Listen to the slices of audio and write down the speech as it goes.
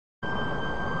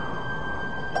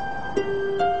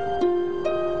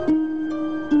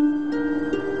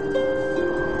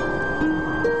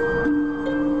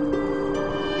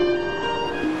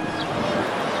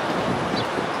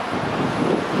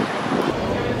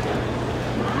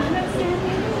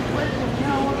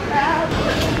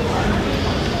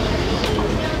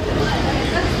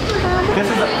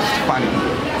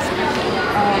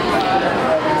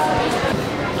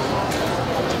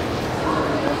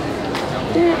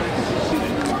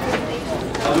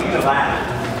of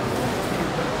that.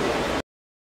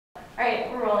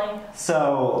 Alright, we're rolling.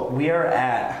 So, we are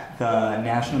at the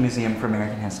National Museum for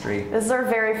American History. This is our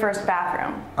very first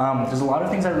bathroom. There's a lot of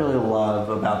things I really love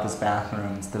about this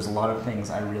bathroom. There's a lot of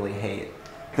things I really hate.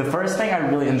 The first thing I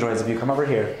really enjoy is if you come over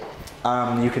here,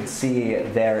 you can see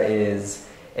there is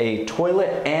a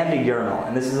toilet and a urinal,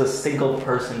 and this is a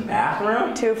single-person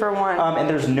bathroom. 2 for 1. And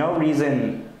there's no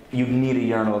reason you need a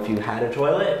urinal if you had a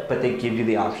toilet, but they give you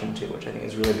the option to, which I think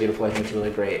is really beautiful. I think it's really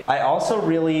great. I also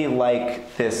really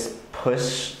like this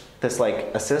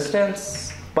like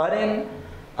assistance button.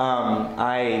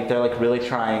 They're like really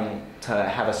trying to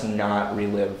have us not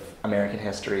relive American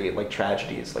history, like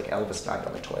tragedies, like Elvis died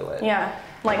on the toilet. Yeah,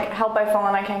 like help I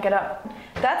fallen, I can't get up.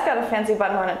 That's got a fancy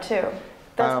button on it too.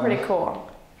 That's pretty cool.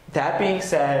 That being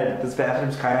said, this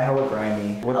bathroom's kind of hella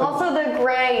grimy. Also, the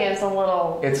gray is a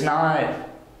little... It's not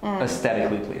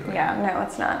aesthetically pleasing. Yeah, no,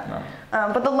 it's not. No.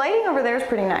 But the lighting over there is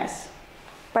pretty nice.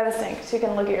 By the sink, so you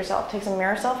can look at yourself, take some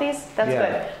mirror selfies. That's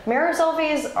good. Mirror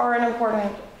selfies are an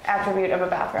important attribute of a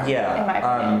bathroom, in my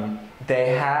opinion.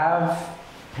 They have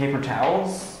paper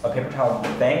towels, a paper towel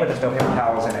thing, but there's no paper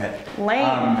towels in it.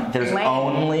 Lame. There's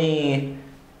only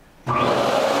the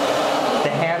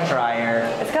hand dryer.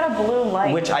 It's got a blue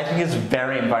light. Which I think is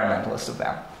very environmentalist of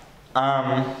them.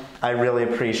 I really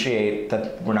appreciate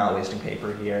that we're not wasting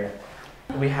paper here.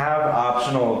 We have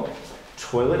optional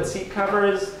toilet seat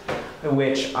covers,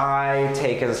 which I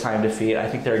take as a sign of defeat. I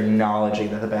think they're acknowledging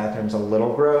that the bathroom's a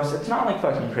little gross. It's not like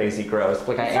fucking crazy gross.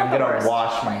 Like I am gonna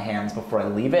wash my hands before I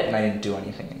leave it, and I didn't do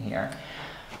anything in here.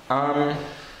 On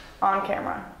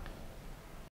camera.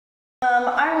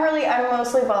 I'm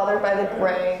mostly bothered by the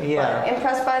gray, but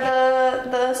impressed by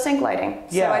the sink lighting.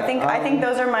 So I think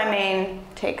those are my main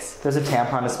takes. There's a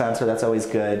tampon dispenser, that's always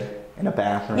good in a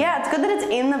bathroom. Yeah, it's good that it's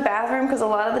in the bathroom, because a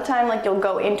lot of the time, like, you'll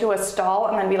go into a stall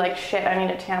and then be like, shit, I need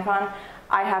a tampon.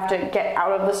 I have to get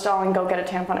out of the stall and go get a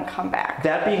tampon and come back.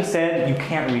 That being said, you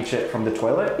can't reach it from the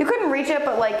toilet. You couldn't reach it,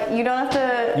 but like, you don't have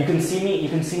to... You can see me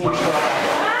try.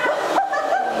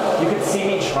 You can see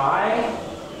me try.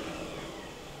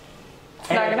 It's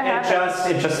not gonna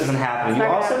happen. It just isn't happening. You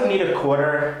also need a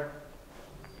quarter,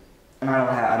 and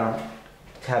I don't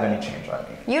have any change on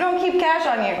me. You don't keep cash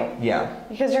on you. Yeah.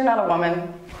 Because you're not a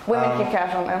woman. Women keep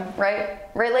cash on them, right?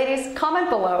 Right, ladies? Comment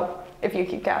below if you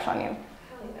keep cash on you.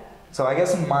 So I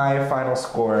guess my final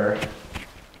score,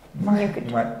 my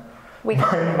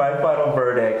final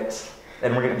verdict,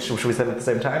 and we're gonna, should we say it at the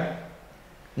same time?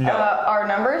 No. Our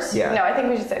numbers? Yeah. No, I think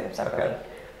we should say them separately.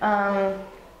 Okay.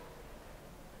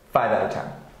 5 out of 10.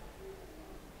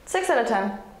 6 out of 10.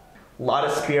 A lot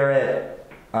of spirit,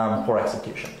 poor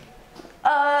execution.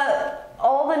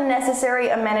 All the necessary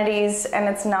amenities, and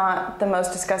it's not the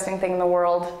most disgusting thing in the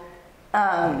world.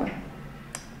 And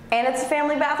it's a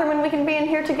family bathroom, and we can be in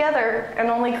here together and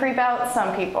only creep out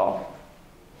some people.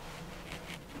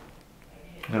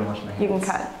 I'm gonna wash my hands. You can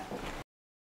cut.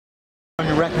 On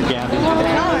your record, Gabbie. It's not on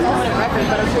a record,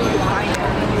 but I'm sure you can find it.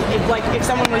 If like if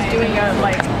someone was doing a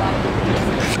like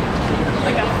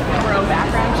a thorough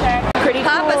background check. Pretty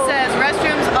Papa cool. says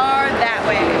restrooms are that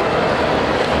way.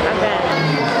 I bet.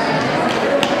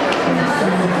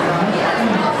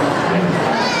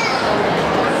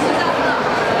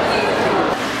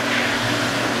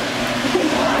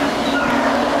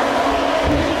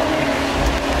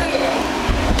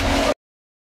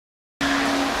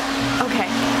 Okay,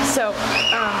 so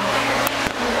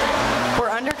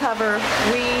we're undercover.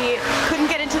 We couldn't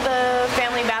get into the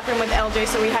family bathroom with LJ,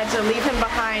 so we had to leave him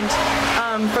behind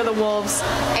for the wolves,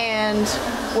 and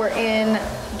we're in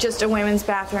just a women's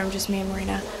bathroom, just me and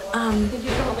Marina. Did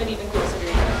you hold it even closer to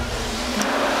you?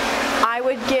 I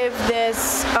would give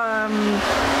this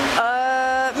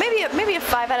maybe a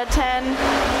 5 out of 10.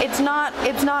 It's not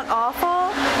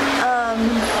awful.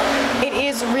 It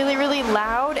is really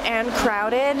loud and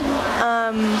crowded,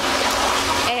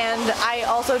 and I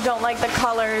also don't like the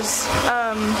colors.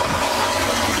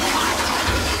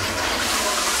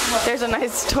 There's a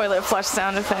nice toilet flush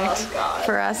sound effect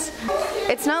for us.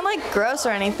 It's not like gross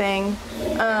or anything.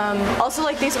 Also,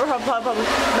 like, these were public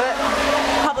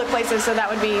places, so that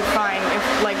would be fine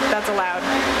if like that's allowed.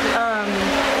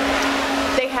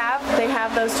 They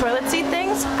have those toilet seat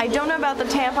things. I don't know about the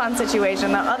tampon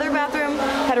situation. The other bathroom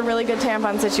had a really good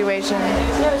tampon situation.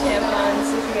 There's no tampon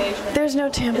situation. There's no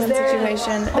tampon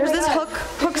situation. Oh There's this hook.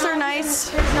 Hooks are nice.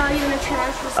 There's not even a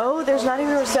trash receptacle. Oh, there's not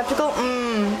even a receptacle?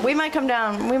 We might come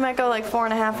down. We might go like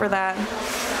 4.5 for that.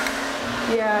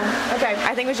 Yeah. Okay,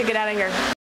 I think we should get out of here.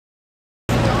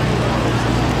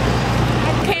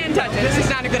 Can't touch it. This is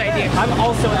not a good idea. I'm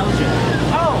also eligible.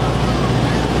 Oh!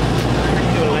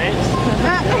 You doing Lance?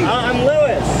 I'm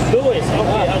Lewis. Lewis,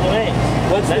 okay, I'm Lance.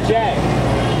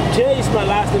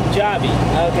 Gabbie.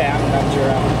 Okay, I'm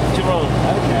Jerome. Jerome.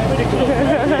 Okay. Pretty cool.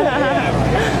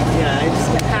 Yeah, I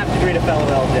just have to greet a fellow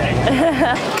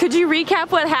LJ. Could you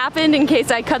recap what happened in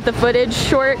case I cut the footage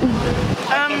short?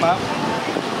 I came up.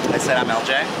 I said I'm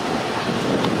LJ.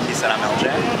 He said I'm LJ.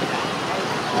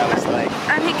 I was like...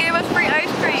 And he gave us free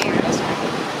ice cream.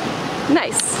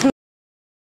 Nice.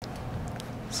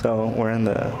 So we're in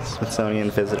the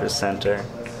Smithsonian Visitor Center.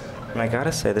 And I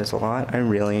gotta say, there's a lot I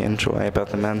really enjoy about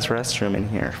the men's restroom in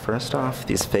here. First off,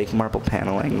 these fake marble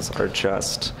panelings are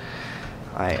just...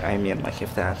 I mean, like,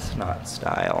 if that's not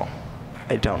style,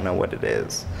 I don't know what it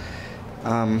is.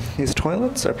 These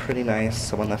toilets are pretty nice.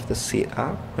 Someone left the seat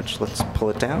up, which, let's pull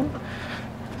it down.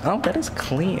 Oh, that is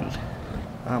clean.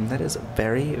 That is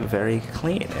very, very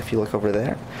clean. If you look over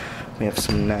there, we have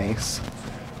some nice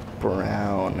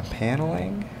brown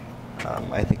paneling.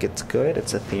 I think it's good.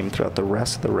 It's a theme throughout the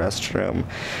rest of the restroom.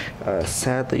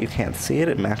 Sadly, you can't see it.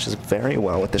 It matches very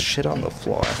well with the shit on the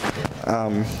floor,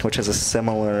 which has a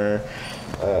similar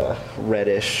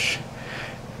reddish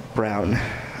brown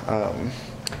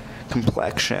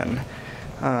complexion.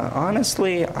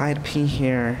 Honestly, I'd pee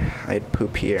here. I'd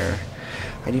poop here.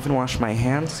 I'd even wash my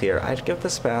hands here. I'd give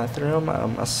this bathroom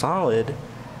a solid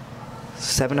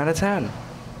 7 out of 10.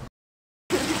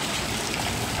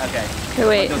 Okay. Hey,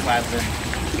 wait.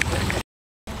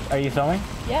 Are you filming?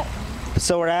 Yep.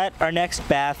 So we're at our next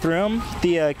bathroom,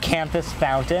 the campus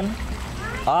fountain.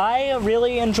 I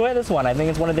really enjoy this one. I think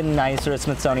it's one of the nicer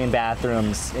Smithsonian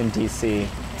bathrooms in DC.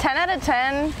 10 out of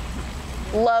 10.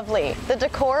 Lovely. The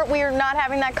decor, we are not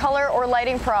having that color or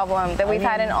lighting problem that we've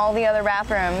had in all the other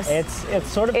bathrooms. It's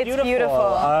sort of beautiful.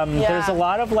 Yeah. There's a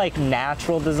lot of like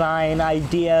natural design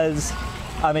ideas.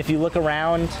 If you look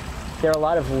around, there are a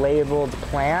lot of labeled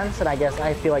plants, and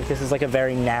I feel like this is like a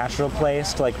very natural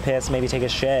place to like piss, maybe take a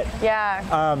shit.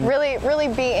 Yeah. Really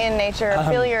be in nature.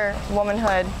 Feel your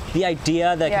womanhood. The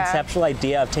idea, the conceptual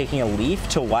idea of taking a leaf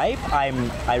to wipe,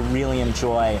 I really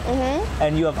enjoy.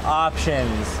 And you have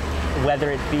options, whether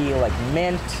it be like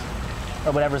mint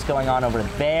or whatever's going on over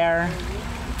there.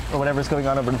 Or whatever's going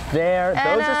on over there.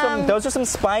 And, those are some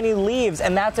spiny leaves,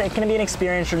 and it's going to be an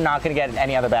experience you're not going to get in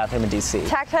any other bathroom in DC.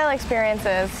 Tactile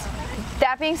experiences.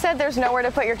 That being said, there's nowhere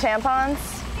to put your tampons.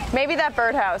 Maybe that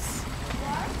birdhouse.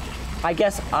 I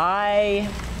guess I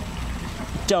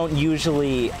don't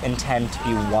usually intend to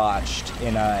be watched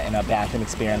in a bathroom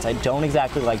experience. I don't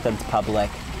exactly like that it's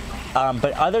public.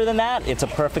 But other than that, it's a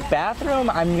perfect bathroom.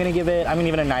 I'm gonna give it a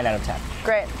 9 out of 10.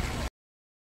 Great.